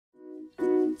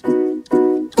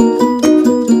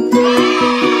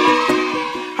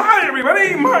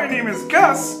is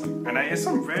Gus, and I have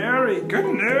some very good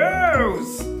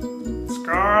news.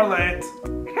 Scarlet.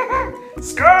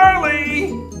 Scarlet!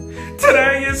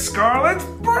 Today is Scarlet's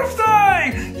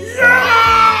birthday! Yay!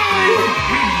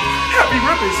 Happy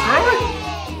birthday,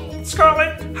 Scarlet!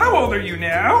 Scarlet, how old are you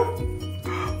now?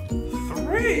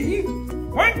 3?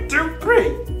 1, 2,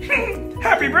 3.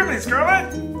 Happy birthday,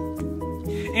 Scarlet!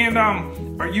 And,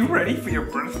 are you ready for your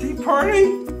birthday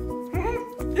party?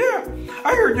 Yeah,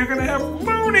 I heard you're gonna have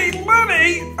Looney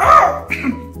Lunny! Oh,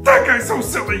 that guy's so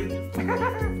silly!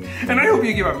 And I hope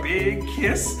you give a big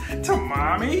kiss to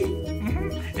Mommy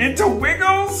and to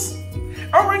Wiggles.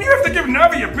 Oh, and you have to give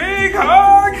Nubby a big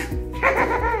hug!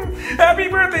 Happy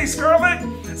birthday, Scarlet!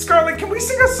 Scarlet, can we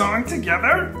sing a song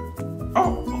together?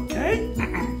 Oh, okay.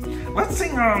 Let's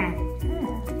sing, how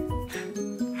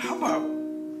about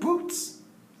Boots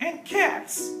and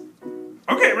Cats?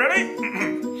 Okay, ready?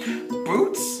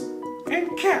 Boots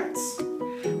and cats.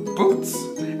 Boots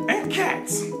and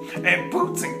cats. And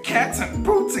boots and cats and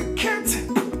boots and cats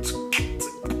and boots and cats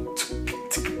and boots and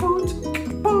cats and boots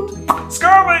and boot.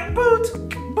 Scarlet, boot,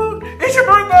 boot. It's your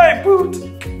birthday, boot,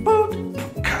 boot.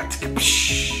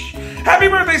 Happy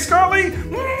birthday, Scarlet!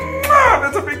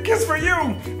 That's a big kiss for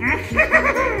you.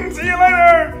 See you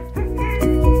later.